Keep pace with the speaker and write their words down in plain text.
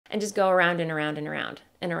and just go around and around and around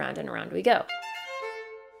and around and around we go.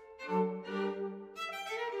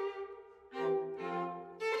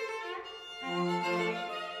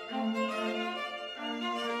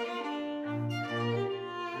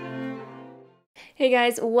 Hey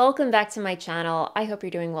guys, welcome back to my channel. I hope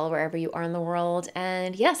you're doing well wherever you are in the world.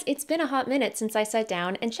 And yes, it's been a hot minute since I sat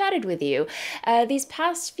down and chatted with you. These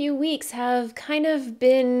past few weeks have kind of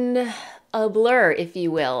been a blur, if you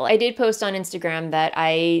will. I did post on Instagram that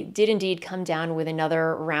I did indeed come down with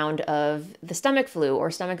another round of the stomach flu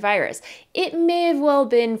or stomach virus. It may have well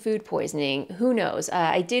been food poisoning, who knows.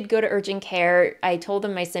 I did go to urgent care, I told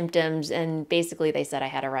them my symptoms, and basically they said I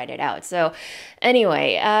had to ride it out. So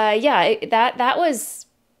anyway, yeah, that was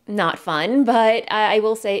not fun, but I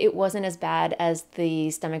will say it wasn't as bad as the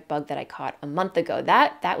stomach bug that I caught a month ago.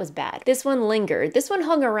 That was bad. This one lingered. This one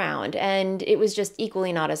hung around, and it was just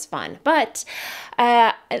equally not as fun. But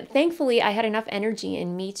thankfully, I had enough energy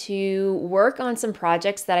in me to work on some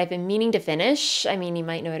projects that I've been meaning to finish. I mean, you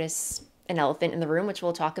might notice an elephant in the room, which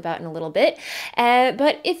we'll talk about in a little bit.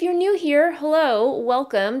 But if you're new here, hello,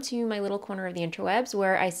 welcome to my little corner of the interwebs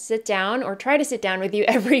where I sit down or try to sit down with you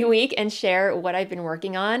every week and share what I've been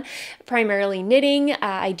working on, primarily knitting.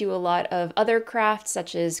 I do a lot of other crafts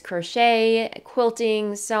such as crochet,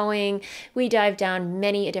 quilting, sewing. We dive down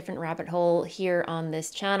many a different rabbit hole here on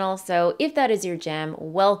this channel. So if that is your jam,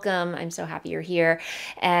 welcome. I'm so happy you're here.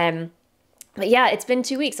 But yeah, it's been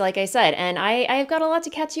 2 weeks, like I said, and I've got a lot to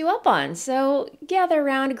catch you up on. So gather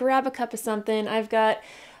around, grab a cup of something. I've got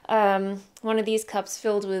one of these cups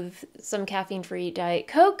filled with some caffeine-free Diet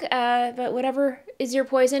Coke, but whatever is your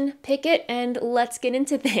poison, pick it, and let's get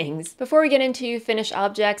into things. Before we get into finished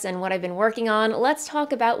objects and what I've been working on, let's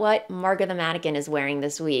talk about what Marga the Mannequin is wearing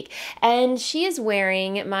this week. And she is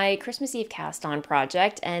wearing my Christmas Eve cast-on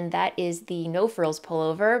project, and that is the No Frills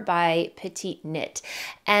pullover by Petiteknit.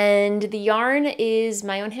 And the yarn is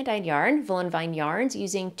my own hand-dyed yarn, Wool and Vine yarns,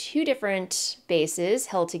 using two different bases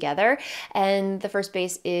held together. And the first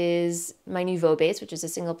base is my Nouveau base, which is a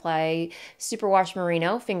single ply superwash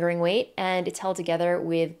merino fingering weight, and it's held together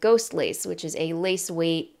with Ghost Lace, which is a lace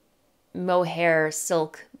weight mohair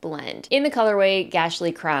silk blend in the colorway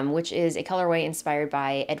Gashly Crumb, which is a colorway inspired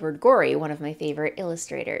by Edward Gorey, one of my favorite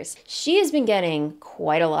illustrators. She has been getting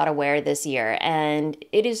quite a lot of wear this year, and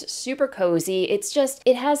it is super cozy. It's just,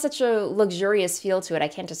 it has such a luxurious feel to it. I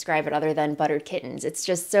can't describe it other than buttered kittens. It's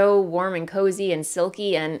just so warm and cozy and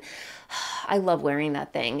silky, and I love wearing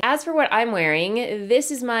that thing. As for what I'm wearing,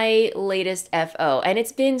 this is my latest FO, and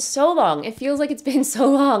it's been so long. It feels like it's been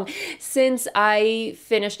so long since I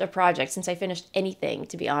finished a project, since I finished anything,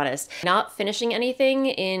 to be honest. Not finishing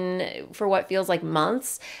anything for what feels like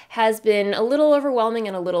months has been a little overwhelming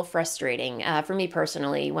and a little frustrating for me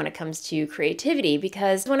personally when it comes to creativity,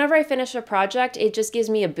 because whenever I finish a project, it just gives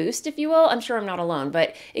me a boost, if you will. I'm sure I'm not alone,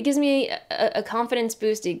 but it gives me a confidence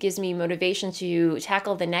boost. It gives me motivation to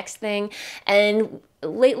tackle the next thing. And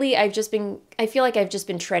lately I feel like I've just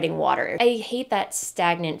been treading water. I hate that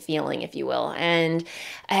stagnant feeling, if you will. And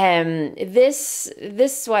this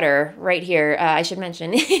sweater right here, I should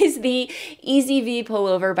mention, is the Easy V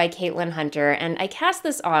pullover by Caitlin Hunter. And I cast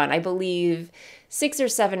this on, I believe, 6 or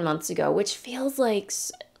 7 months ago, which feels like,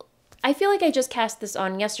 I feel like I just cast this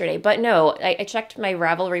on yesterday, but no, I checked my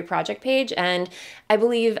Ravelry project page, and I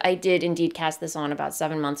believe I did indeed cast this on about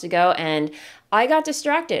 7 months ago, and I got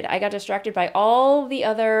distracted. I got distracted by all the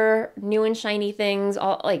other new and shiny things,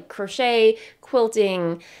 all like crochet,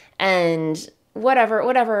 quilting, and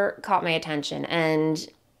whatever caught my attention. And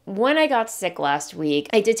when I got sick last week,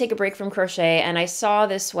 I did take a break from crochet, and I saw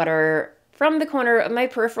this sweater from the corner of my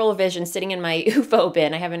peripheral vision sitting in my UFO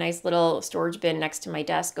bin. I have a nice little storage bin next to my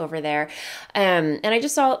desk over there. And I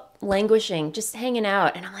just saw it languishing, just hanging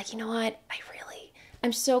out. And I'm like, you know what?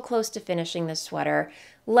 I'm so close to finishing this sweater.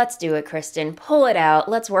 Let's do it, Kristin. Pull it out.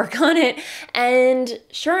 Let's work on it. And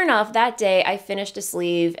sure enough, that day I finished a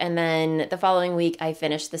sleeve, and then the following week I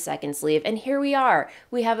finished the second sleeve. And here we are.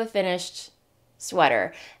 We have a finished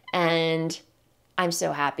sweater. And I'm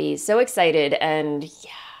so happy, so excited, and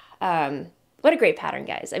yeah. What a great pattern,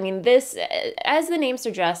 guys. I mean, this, as the name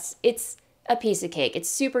suggests, it's a piece of cake. It's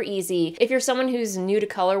super easy. If you're someone who's new to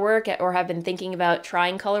color work or have been thinking about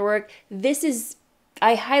trying color work,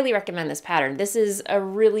 I highly recommend this pattern. This is a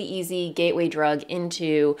really easy gateway drug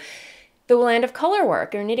into the land of color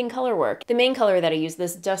work or knitting color work. The main color that I use,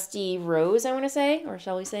 this dusty rose, I want to say, or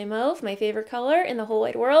shall we say mauve, my favorite color in the whole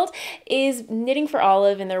wide world, is Knitting for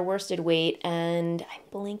Olive in their worsted weight, and I'm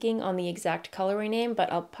blanking on the exact colorway name, but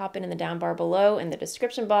I'll pop it in the down bar below in the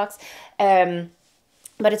description box.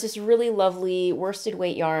 But it's just really lovely worsted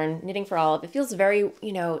weight yarn, Knitting for Olive. It feels very,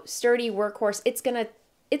 sturdy, workhorse. It's gonna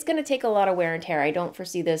it's going to take a lot of wear and tear. I don't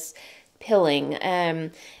foresee this pilling.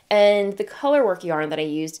 And the colorwork yarn that I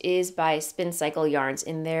used is by Spin Cycle Yarns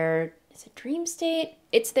in their, is it Dream State?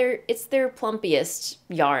 It's their plumpiest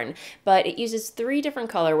yarn, but it uses 3 different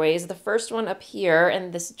colorways. The first one up here,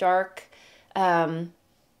 and this dark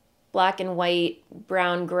black and white,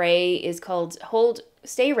 brown, gray, is called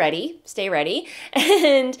Stay Ready.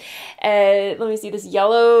 And let me see, this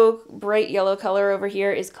yellow, bright yellow color over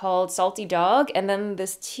here is called Salty Dog. And then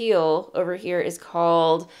this teal over here is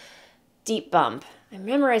called Deep Bump. I'm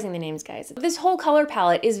memorizing the names, guys. This whole color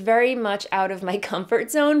palette is very much out of my comfort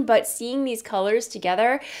zone, but seeing these colors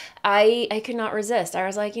together, I could not resist. I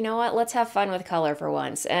was like, you know what, let's have fun with color for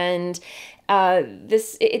once. And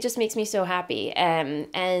it just makes me so happy.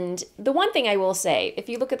 And the one thing I will say, if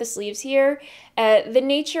you look at the sleeves here, the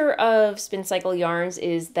nature of Spin Cycle Yarns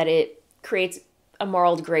is that it creates a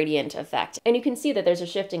marled gradient effect. And you can see that there's a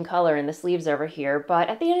shift in color in the sleeves over here, but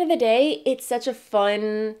at the end of the day, it's such a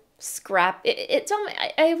fun scrap.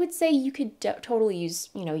 I would say you could totally use,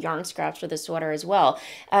 you know, yarn scraps for this sweater as well.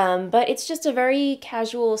 But it's just a very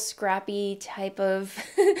casual, scrappy type of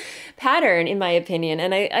pattern, in my opinion.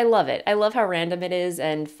 And I love it. I love how random it is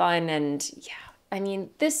and fun. And yeah, I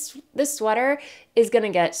mean, this sweater is going to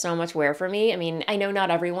get so much wear for me. I mean, I know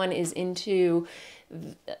not everyone is into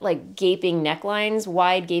like gaping necklines,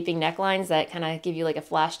 wide gaping necklines that kind of give you like a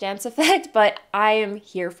flash dance effect, but I am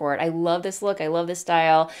here for it. I love this look. I love this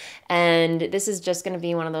style. And this is just going to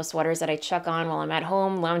be one of those sweaters that I chuck on while I'm at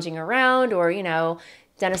home lounging around, or, you know,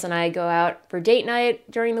 Dennis and I go out for date night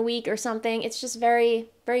during the week or something. It's just very,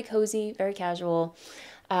 very cozy, very casual.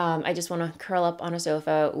 I just want to curl up on a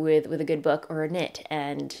sofa with a good book or a knit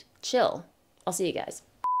and chill. I'll see you guys.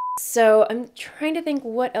 So I'm trying to think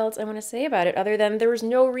what else I want to say about it, other than there was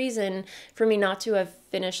no reason for me not to have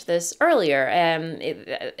finished this earlier.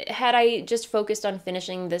 Had I just focused on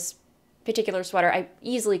finishing this particular sweater, I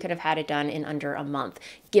easily could have had it done in under a month,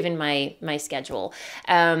 given my schedule.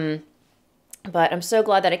 But I'm so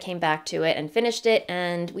glad that I came back to it and finished it,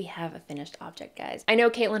 and we have a finished object, guys. I know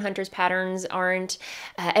Caitlin Hunter's patterns aren't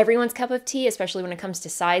everyone's cup of tea, especially when it comes to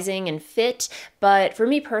sizing and fit, but for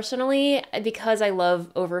me personally, because I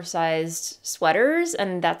love oversized sweaters,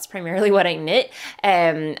 and that's primarily what I knit,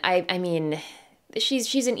 I mean,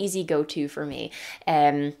 she's an easy go-to for me.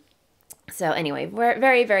 So anyway, we're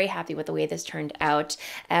very, very happy with the way this turned out.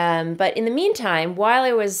 But in the meantime, while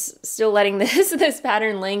I was still letting this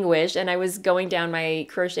pattern languish and I was going down my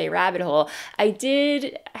crochet rabbit hole, I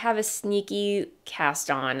did have a sneaky cast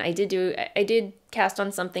on. I did cast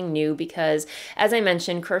on something new because, as I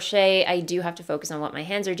mentioned, crochet, I do have to focus on what my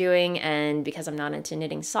hands are doing, and because I'm not into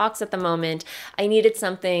knitting socks at the moment, I needed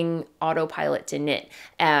something autopilot to knit.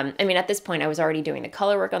 I mean, at this point, I was already doing the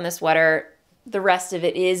color work on this sweater. The rest of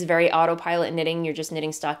it is very autopilot knitting. You're just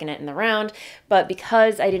knitting stockinette in the round. But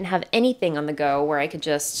because I didn't have anything on the go where I could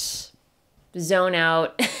just zone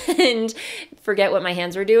out and forget what my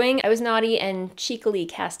hands were doing, I was naughty and cheekily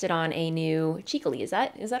casted on a new, cheekily, is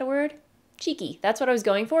that a word? Cheeky, that's what I was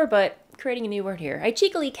going for, but creating a new word here. I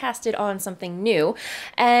cheekily casted on something new,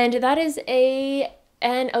 and that is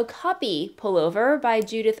an Okapi pullover by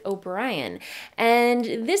Judith O'Brien. And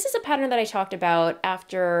this is a pattern that I talked about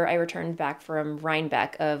after I returned back from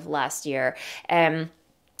Rhinebeck of last year.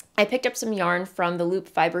 I picked up some yarn from the Loop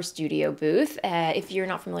Fiber Studio booth. If you're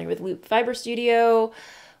not familiar with Loop Fiber Studio,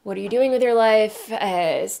 what are you doing with your life?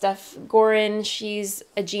 Steph Gorin, she's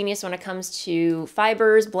a genius when it comes to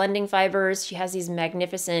fibers, blending fibers. She has these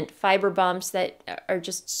magnificent fiber bumps that are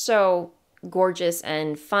just so gorgeous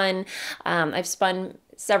and fun. I've spun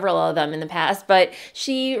several of them in the past, but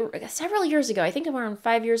several years ago, I think around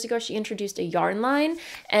 5 years ago, she introduced a yarn line,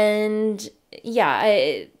 and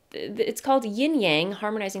yeah, it's called Yin Yang,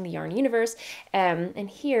 Harmonizing the Yarn Universe, and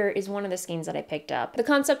here is one of the skeins that I picked up. The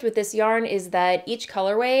concept with this yarn is that each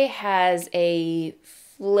colorway has a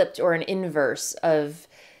flipped or an inverse of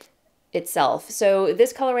itself. So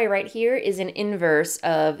this colorway right here is an inverse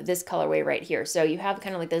of this colorway right here. So you have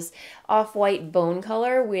kind of like this off-white bone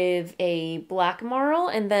color with a black marl,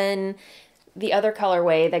 and then the other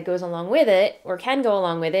colorway that goes along with it, or can go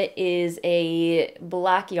along with it, is a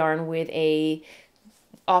black yarn with a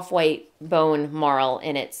off-white bone marl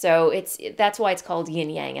in it. So that's why it's called yin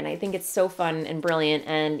yang, and I think it's so fun and brilliant.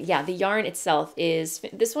 And yeah, the yarn itself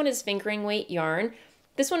this one is fingering weight yarn.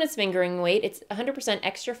 This one is fingering weight. It's 100%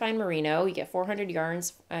 extra fine merino. You get 400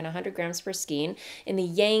 yarns and 100 grams per skein in the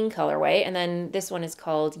yang colorway. And then this one is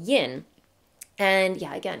called yin. And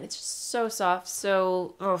yeah, again, it's just so soft.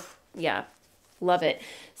 So, oh, yeah, love it.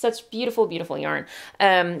 Such beautiful, beautiful yarn.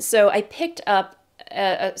 So I picked up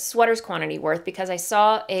a sweater's quantity worth because I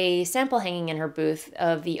saw a sample hanging in her booth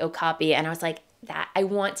of the Okapi, and I was like, that I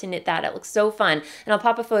want to knit that. It looks so fun. And I'll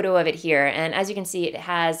pop a photo of it here. And as you can see, it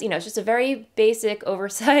has, it's just a very basic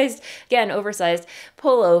oversized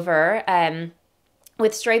pullover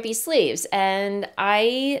with stripy sleeves. And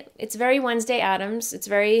it's very Wednesday Addams. It's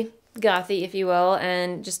very gothy, if you will,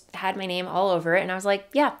 and just had my name all over it. And I was like,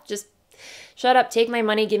 yeah, just shut up, take my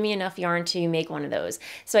money, give me enough yarn to make one of those.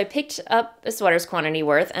 So I picked up a sweater's quantity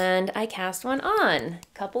worth and I cast one on a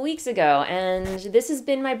couple weeks ago. And this has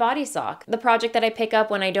been my body sock. The project that I pick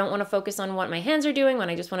up when I don't want to focus on what my hands are doing, when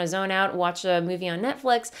I just want to zone out, watch a movie on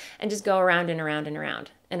Netflix, and just go around and around and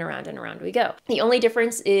around. And around and around we go. The only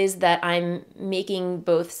difference is that I'm making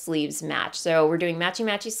both sleeves match. So we're doing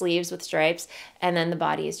matchy sleeves with stripes, and then the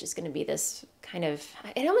body is just going to be this kind of,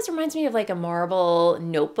 it almost reminds me of like a marble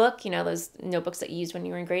notebook, those notebooks that you used when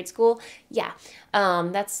you were in grade school. Yeah,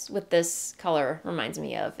 that's what this color reminds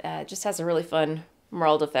me of. It just has a really fun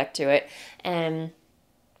marled effect to it. And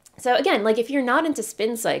so again, like if you're not into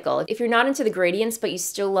spin cycle, if you're not into the gradients, but you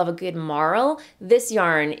still love a good marl, this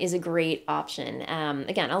yarn is a great option.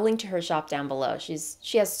 Again, I'll link to her shop down below. She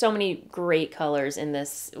has so many great colors in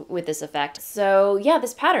this with this effect. So yeah,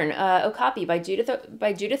 this pattern, Okapi by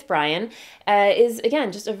Judith Brien, is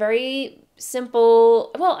again just a very simple,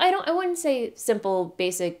 well, I wouldn't say simple,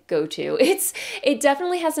 basic go-to. It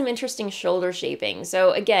definitely has some interesting shoulder shaping.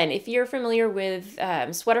 So again, if you're familiar with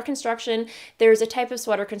sweater construction, there's a type of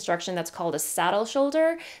sweater construction that's called a saddle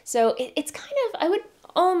shoulder. So it's kind of, I would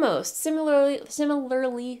almost similarly,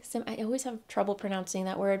 I always have trouble pronouncing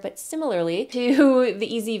that word, but similarly to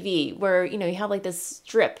the Easy V, where, you have like this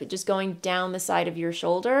strip just going down the side of your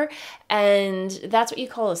shoulder, and that's what you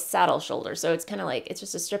call a saddle shoulder. So it's kind of like, it's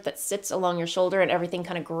just a strip that sits along your shoulder and everything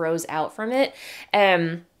kind of grows out from it.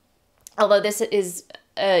 Although this is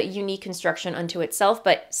a unique construction unto itself,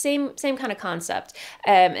 but same kind of concept.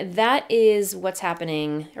 That is what's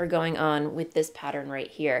happening or going on with this pattern right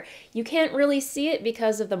here. You can't really see it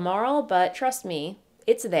because of the marl, but trust me,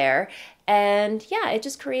 it's there. And yeah, it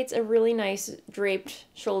just creates a really nice draped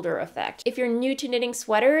shoulder effect. If you're new to knitting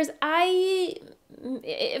sweaters,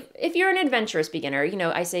 if you're an adventurous beginner,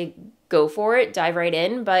 I say go for it, dive right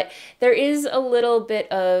in, but there is a little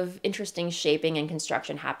bit of interesting shaping and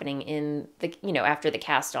construction happening in the, after the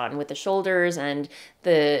cast on with the shoulders and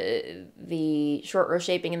the short row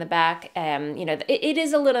shaping in the back. It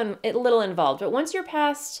is a little involved, but once you're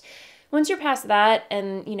past that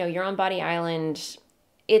and, you're on Body Island,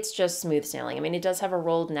 it's just smooth sailing. I mean, it does have a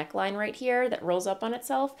rolled neckline right here that rolls up on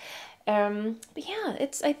itself. But yeah,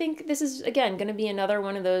 I think this is, again, going to be another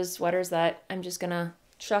one of those sweaters that I'm just going to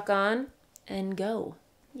chuck on and go.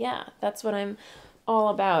 Yeah, that's what I'm all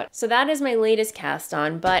about. So that is my latest cast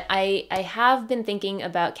on, but I have been thinking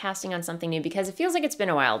about casting on something new because it feels like it's been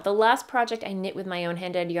a while. The last project I knit with my own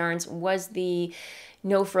hand-dyed yarns was the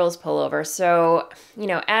no frills pullover. So,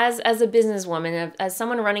 as a businesswoman, as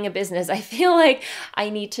someone running a business, I feel like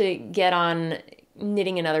I need to get on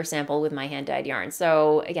knitting another sample with my hand-dyed yarn.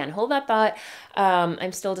 So again, hold that thought.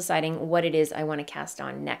 I'm still deciding what it is I want to cast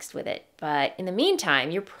on next with it. But in the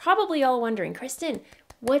meantime, you're probably all wondering, Kristin,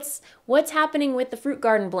 what's happening with the Fruit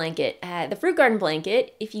Garden Blanket? The Fruit Garden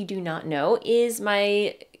Blanket, if you do not know, is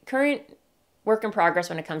my current work in progress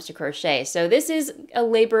when it comes to crochet. So this is a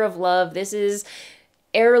labor of love. This is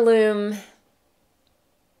heirloom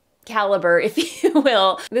caliber, if you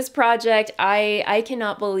will. This project, I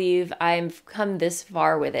cannot believe I've come this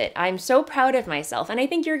far with it. I'm so proud of myself, and I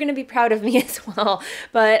think you're going to be proud of me as well.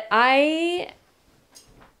 But I've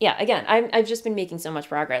just been making so much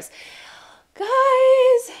progress.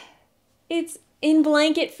 Guys, it's in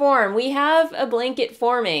blanket form. We have a blanket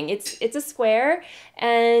forming. It's a square,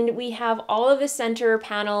 and we have all of the center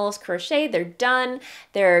panels crocheted. They're done.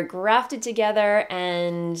 They're grafted together,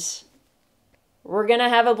 and we're gonna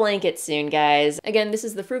have a blanket soon, guys. Again, this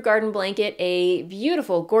is the Fruit Garden Blanket, a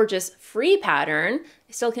beautiful, gorgeous, free pattern.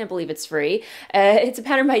 I still can't believe it's free. It's a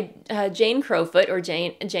pattern by Jane Crowfoot, or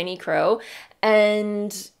Janie Crow,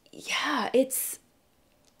 and yeah, it's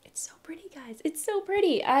so pretty, guys. It's so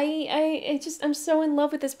pretty. I'm so in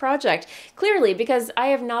love with this project. Clearly, because I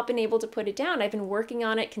have not been able to put it down. I've been working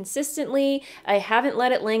on it consistently. I haven't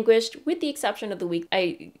let it languish, with the exception of the week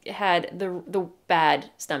I had the bad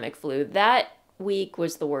stomach flu. That week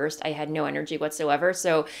was the worst. I had no energy whatsoever.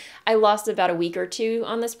 So I lost about a week or two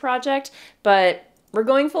on this project, but we're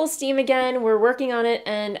going full steam again. We're working on it,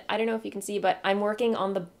 and I don't know if you can see, but I'm working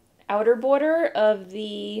on the outer border of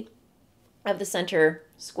the of the center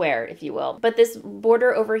square, if you will. But this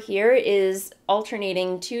border over here is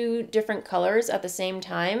alternating two different colors at the same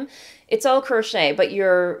time. It's all crochet, but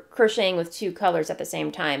you're crocheting with two colors at the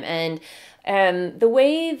same time. And the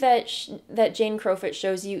way that Jane Crowfoot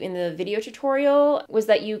shows you in the video tutorial was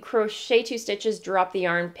that you crochet 2 stitches, drop the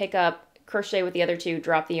yarn, pick up, crochet with the other 2,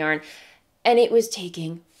 drop the yarn, and it was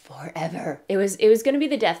taking forever. It was going to be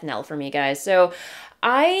the death knell for me, guys. So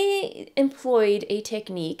I employed a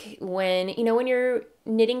technique when, you know, when you're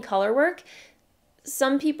knitting color work,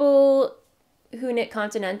 some people who knit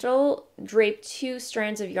continental drape 2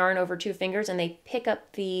 strands of yarn over 2 fingers and they pick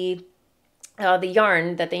up the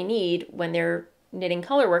yarn that they need when they're knitting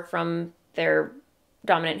color work from their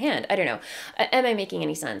dominant hand. I don't know. Am I making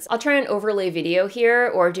any sense? I'll try and overlay video here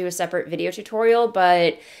or do a separate video tutorial,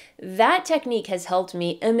 but that technique has helped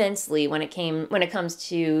me immensely when it comes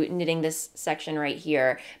to knitting this section right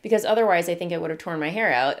here, because otherwise I think I would have torn my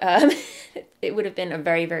hair out. It would have been a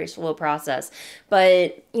very, very slow process.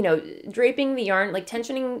 But, you know, draping the yarn, like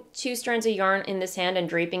tensioning 2 strands of yarn in this hand and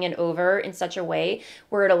draping it over in such a way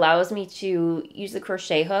where it allows me to use the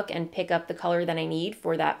crochet hook and pick up the color that I need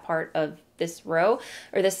for that part of this row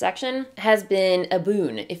or this section has been a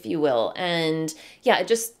boon, if you will. And yeah, it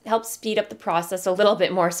just helps speed up the process a little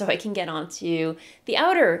bit more so I can get onto the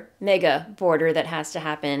outer mega border that has to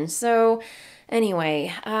happen. So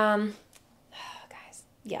anyway, guys,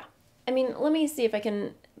 yeah. I mean, let me see if I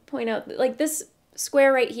can point out, like this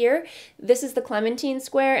square right here, this is the Clementine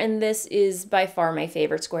square, and this is by far my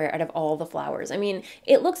favorite square out of all the flowers. I mean,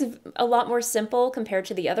 it looks a lot more simple compared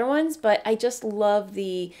to the other ones, but I just love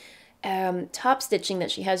the top stitching that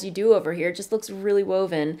she has you do over here. It just looks really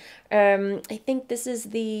woven. I think this is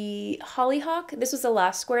the Hollyhock. This was the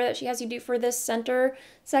last square that she has you do for this center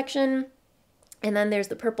section. And then there's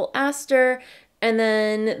the purple aster. And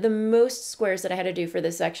then the most squares that I had to do for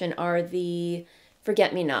this section are the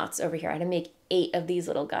forget-me-nots over here. I had to make 8 of these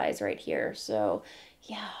little guys right here. So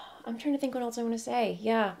yeah, I'm trying to think what else I want to say.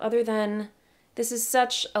 Yeah, other than this is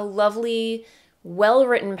such a lovely,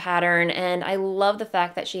 well-written pattern, and I love the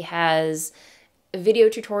fact that she has video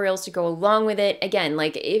tutorials to go along with it. Again,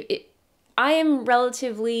 like I am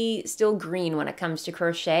relatively still green when it comes to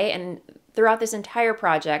crochet, and throughout this entire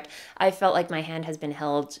project, I felt like my hand has been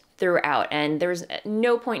held throughout, and there's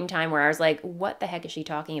no point in time where I was like, what the heck is she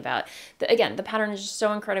talking about? Again, the pattern is just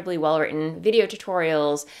so incredibly well-written, video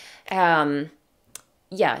tutorials.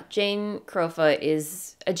 Yeah, Jane Crowfoot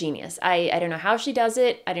is a genius. I don't know how she does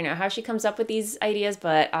it. I don't know how she comes up with these ideas,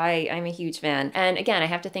 but I'm a huge fan. And again, I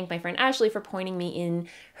have to thank my friend Ashley for pointing me in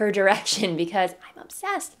her direction because I'm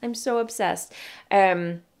obsessed. I'm so obsessed.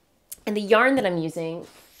 And the yarn that I'm using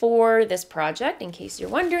for this project, in case you're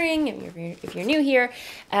wondering, if you're new here,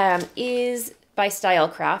 is by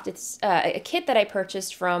Stylecraft. It's a kit that I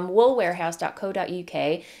purchased from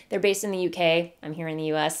woolwarehouse.co.uk. They're based in the UK. I'm here in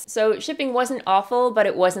the US. So shipping wasn't awful, but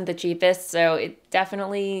it wasn't the cheapest. So it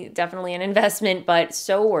definitely an investment, but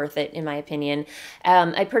so worth it in my opinion.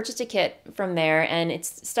 I purchased a kit from there, and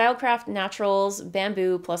it's Stylecraft Naturals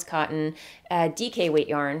Bamboo plus Cotton DK weight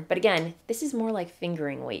yarn. But again, this is more like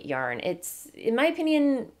fingering weight yarn. It's, in my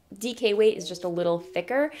opinion, DK weight is just a little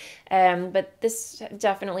thicker, but this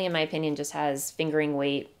definitely, in my opinion, just has fingering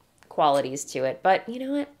weight qualities to it. But you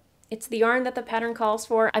know what? It's the yarn that the pattern calls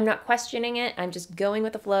for. I'm not questioning it. I'm just going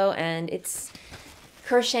with the flow, and it's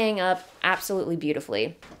crocheting up absolutely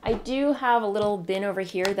beautifully. I do have a little bin over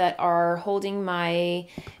here that are holding my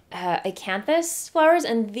acanthus flowers,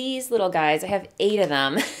 and these little guys, I have 8 of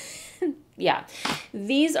them. Yeah,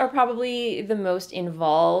 these are probably the most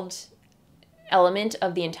involved element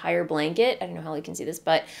of the entire blanket. I don't know how you can see this,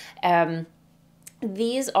 but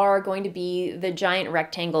these are going to be the giant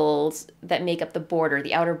rectangles that make up the border,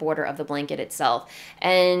 the outer border of the blanket itself.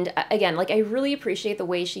 And again, like I really appreciate the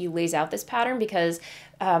way she lays out this pattern because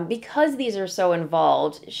these are so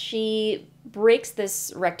involved, she breaks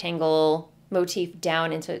this rectangle motif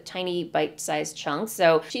down into tiny bite-sized chunks.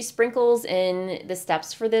 So she sprinkles in the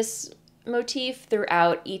steps for this motif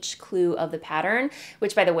throughout each clue of the pattern,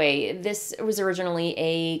 which, by the way, this was originally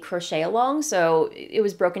a crochet along, so it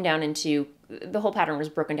was broken down into, the whole pattern was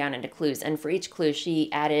broken down into clues, and for each clue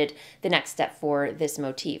she added the next step for this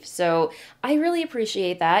motif. So I really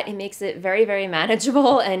appreciate that. It makes it very, very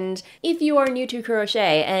manageable, and if you are new to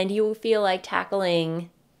crochet and you feel like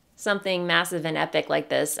tackling something massive and epic like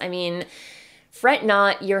this, I mean, fret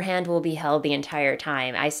not, your hand will be held the entire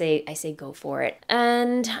time. I say go for it.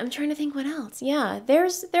 And I'm trying to think what else. Yeah, there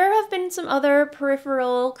have been some other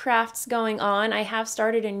peripheral crafts going on. I have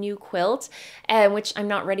started a new quilt, which I'm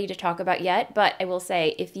not ready to talk about yet, but I will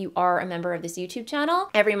say if you are a member of this YouTube channel,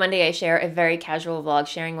 every Monday I share a very casual vlog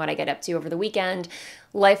sharing what I get up to over the weekend,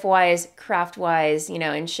 life-wise, craft-wise, you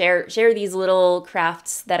know, and share these little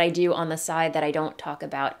crafts that I do on the side that I don't talk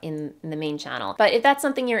about in the main channel. But if that's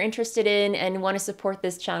something you're interested in and want to support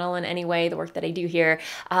this channel in any way, the work that I do here,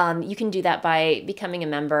 you can do that by becoming a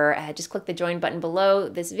member. Just click the join button below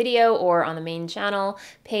this video or on the main channel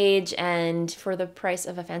page, and for the price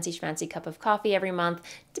of a fancy schmancy cup of coffee every month,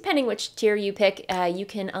 depending which tier you pick, you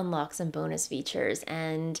can unlock some bonus features,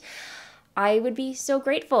 and I would be so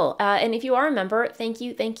grateful. And if you are a member, thank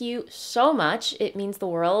you so much. It means the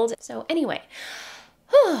world. So anyway,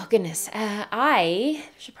 oh goodness, I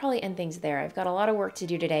should probably end things there. I've got a lot of work to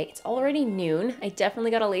do today. It's already noon. I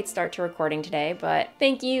definitely got a late start to recording today, but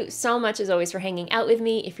thank you so much as always for hanging out with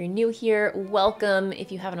me. If you're new here, welcome.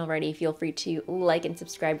 If you haven't already, feel free to like and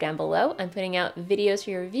subscribe down below. I'm putting out videos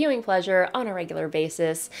for your viewing pleasure on a regular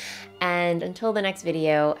basis. And until the next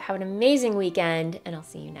video, have an amazing weekend, and I'll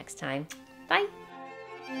see you next time. Bye.